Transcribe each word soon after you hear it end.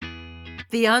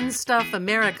The Unstuff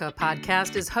America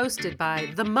podcast is hosted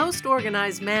by the most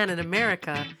organized man in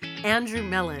America, Andrew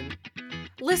Mellon.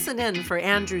 Listen in for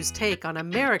Andrew's take on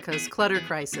America's clutter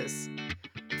crisis.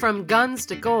 From guns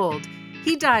to gold,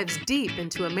 he dives deep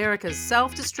into America's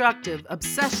self-destructive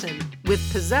obsession with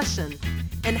possession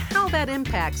and how that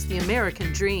impacts the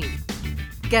American dream.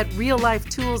 Get real-life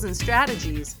tools and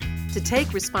strategies to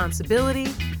take responsibility,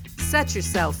 set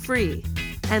yourself free,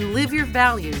 and live your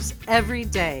values every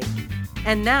day.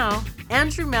 And now,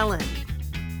 Andrew Mellon.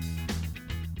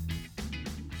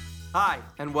 Hi,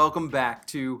 and welcome back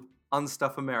to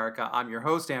Unstuff America. I'm your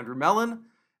host, Andrew Mellon,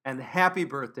 and happy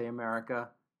birthday, America.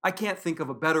 I can't think of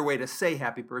a better way to say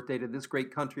happy birthday to this great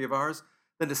country of ours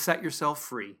than to set yourself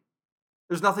free.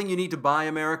 There's nothing you need to buy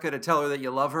America to tell her that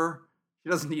you love her. She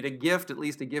doesn't need a gift, at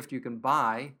least a gift you can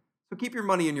buy. So keep your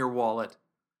money in your wallet.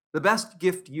 The best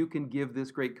gift you can give this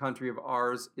great country of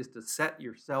ours is to set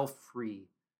yourself free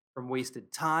from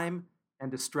wasted time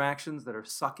and distractions that are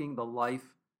sucking the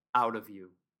life out of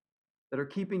you, that are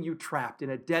keeping you trapped in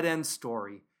a dead-end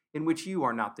story in which you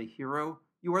are not the hero,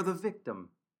 you are the victim.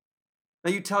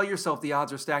 Now you tell yourself the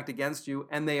odds are stacked against you,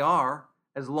 and they are,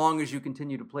 as long as you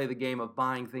continue to play the game of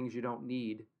buying things you don't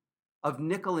need, of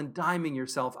nickel and diming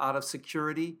yourself out of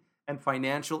security and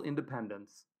financial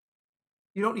independence.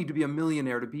 You don't need to be a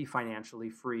millionaire to be financially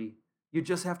free. You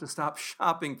just have to stop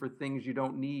shopping for things you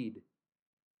don't need.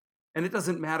 And it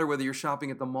doesn't matter whether you're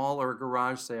shopping at the mall or a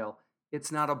garage sale. It's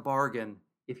not a bargain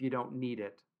if you don't need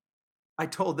it. I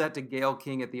told that to Gayle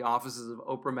King at the offices of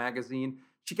Oprah magazine.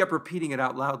 She kept repeating it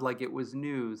out loud like it was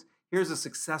news. Here's a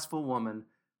successful woman,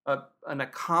 an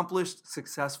accomplished,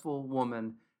 successful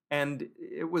woman, and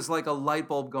it was like a light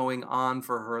bulb going on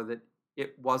for her that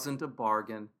it wasn't a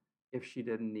bargain if she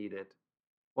didn't need it.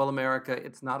 Well, America,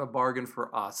 it's not a bargain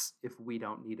for us if we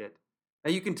don't need it. Now,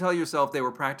 you can tell yourself they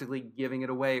were practically giving it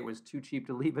away. It was too cheap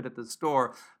to leave it at the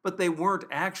store, but they weren't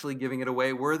actually giving it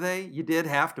away, were they? You did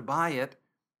have to buy it.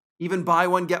 Even buy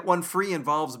one, get one free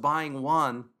involves buying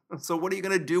one. So what are you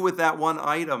going to do with that one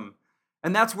item?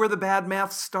 And that's where the bad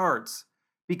math starts,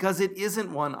 because it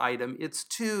isn't one item, it's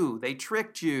two. They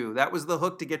tricked you. That was the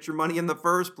hook to get your money in the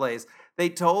first place. They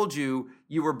told you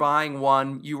you were buying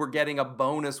one, you were getting a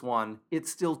bonus one.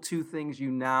 It's still two things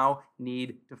you now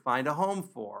need to find a home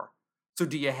for. So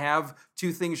do you have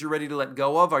two things you're ready to let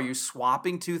go of? Are you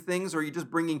swapping two things, or are you just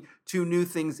bringing two new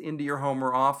things into your home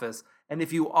or office? And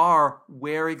if you are,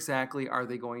 where exactly are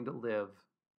they going to live?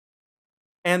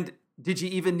 And did you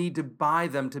even need to buy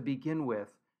them to begin with?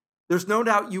 There's no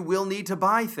doubt you will need to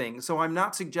buy things, so I'm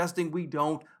not suggesting we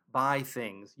don't buy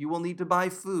things. You will need to buy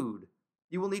food.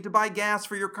 You will need to buy gas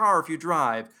for your car if you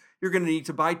drive. You're going to need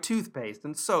to buy toothpaste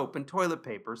and soap and toilet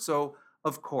paper. So,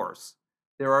 of course,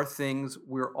 there are things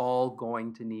we're all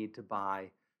going to need to buy.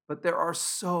 But there are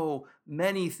so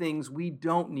many things we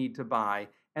don't need to buy,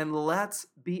 and let's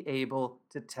be able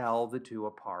to tell the two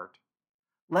apart.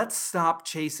 Let's stop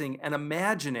chasing an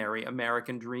imaginary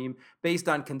American dream based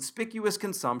on conspicuous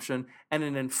consumption and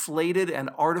an inflated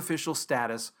and artificial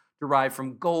status derived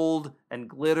from gold and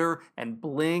glitter and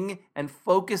bling, and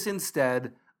focus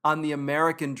instead on the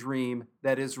American dream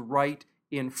that is right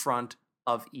in front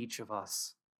of each of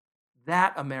us.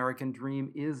 That American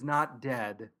dream is not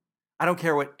dead. I don't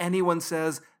care what anyone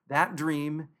says, that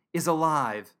dream is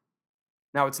alive.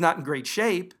 Now, it's not in great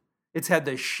shape. It's had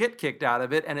the shit kicked out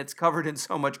of it, and it's covered in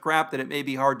so much crap that it may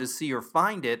be hard to see or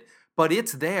find it, but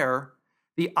it's there.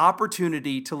 The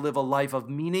opportunity to live a life of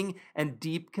meaning and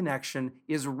deep connection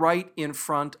is right in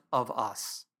front of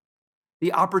us.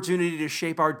 The opportunity to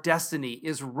shape our destiny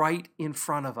is right in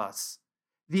front of us.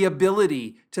 The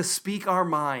ability to speak our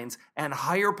minds and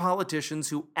hire politicians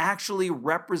who actually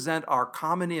represent our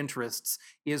common interests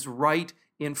is right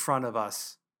in front of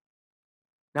us.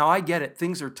 Now, I get it.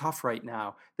 Things are tough right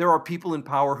now. There are people in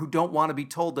power who don't want to be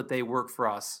told that they work for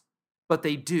us, but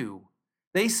they do.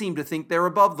 They seem to think they're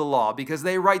above the law because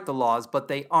they write the laws, but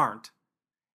they aren't.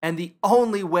 And the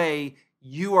only way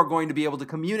you are going to be able to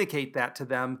communicate that to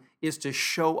them is to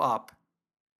show up.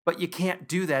 But you can't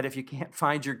do that if you can't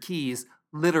find your keys,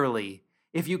 literally.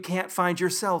 If you can't find your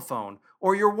cell phone,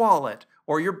 or your wallet,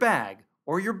 or your bag,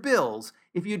 or your bills,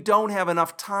 if you don't have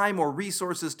enough time or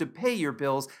resources to pay your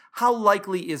bills, how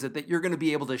likely is it that you're going to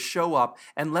be able to show up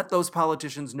and let those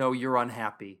politicians know you're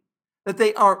unhappy? That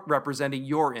they aren't representing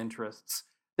your interests?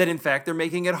 That in fact they're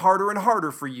making it harder and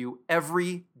harder for you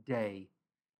every day?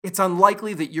 It's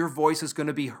unlikely that your voice is going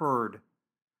to be heard.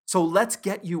 So let's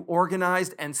get you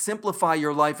organized and simplify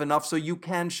your life enough so you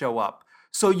can show up,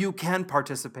 so you can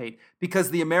participate,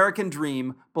 because the American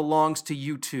dream belongs to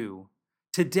you too.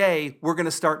 Today, we're going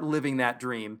to start living that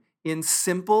dream in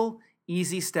simple,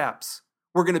 easy steps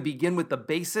We're going to begin with the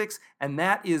basics, and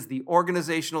that is the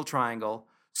organizational triangle.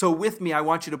 So with me, I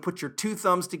want you to put your 2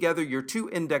 thumbs together, your 2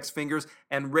 index fingers,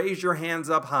 and raise your hands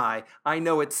up high. I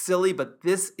know it's silly, but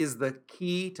this is the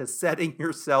key to setting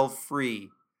yourself free.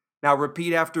 Now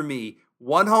repeat after me.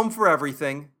 1 home for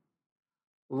everything,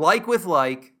 like with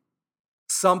like,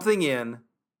 something in,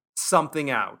 something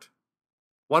out.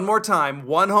 One more time.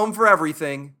 1 home for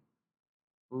everything,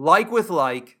 like with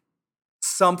like,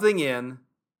 something in,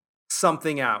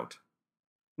 something out.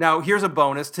 Now, here's a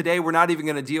bonus. Today, we're not even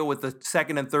going to deal with the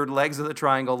second and third legs of the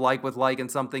triangle, like with like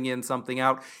and something in, something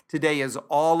out. Today is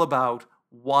all about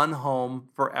 1 home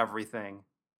for everything.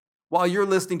 While you're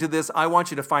listening to this, I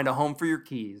want you to find a home for your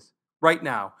keys right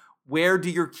now. Where do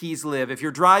your keys live? If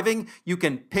you're driving, you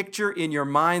can picture in your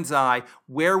mind's eye,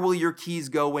 where will your keys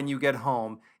go when you get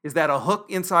home? Is that a hook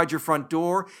inside your front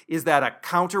door? Is that a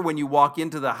counter when you walk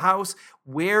into the house?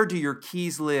 Where do your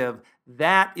keys live?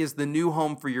 That is the new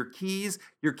home for your keys.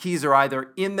 Your keys are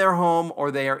either in their home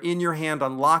or they are in your hand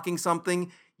unlocking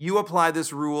something. You apply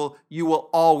this rule, you will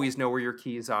always know where your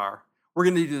keys are. We're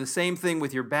going to do the same thing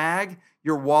with your bag,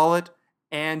 your wallet,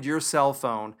 and your cell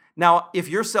phone. Now, if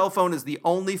your cell phone is the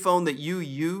only phone that you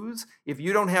use, if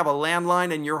you don't have a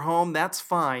landline in your home, that's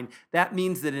fine. That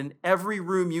means that in every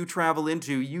room you travel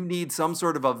into, you need some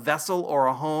sort of a vessel or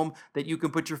a home that you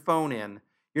can put your phone in.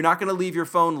 You're not going to leave your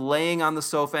phone laying on the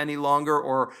sofa any longer,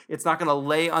 or it's not going to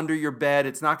lay under your bed.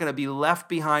 It's not going to be left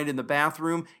behind in the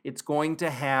bathroom. It's going to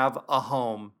have a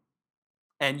home.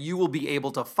 And you will be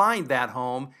able to find that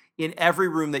home in every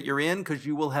room that you're in because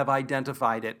you will have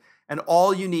identified it. And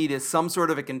all you need is some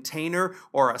sort of a container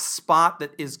or a spot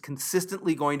that is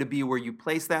consistently going to be where you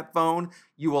place that phone.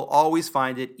 You will always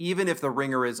find it, even if the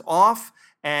ringer is off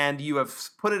and you have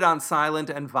put it on silent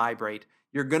and vibrate.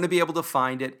 You're going to be able to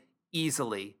find it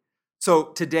easily. So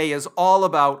today is all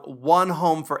about 1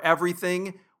 home for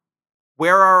everything.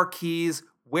 Where are our keys?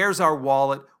 Where's our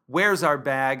wallet? Where's our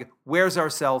bag? Where's our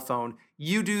cell phone?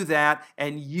 You do that,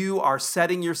 and you are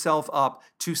setting yourself up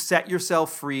to set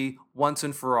yourself free once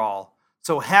and for all.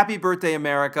 So happy birthday,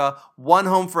 America. 1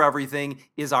 home for everything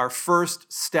is our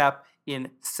first step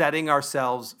in setting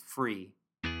ourselves free.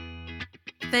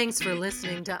 Thanks for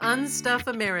listening to Unstuff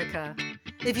America.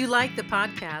 If you like the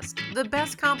podcast, the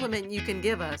best compliment you can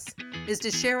give us is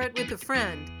to share it with a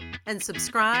friend and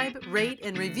subscribe, rate,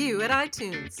 and review at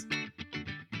iTunes.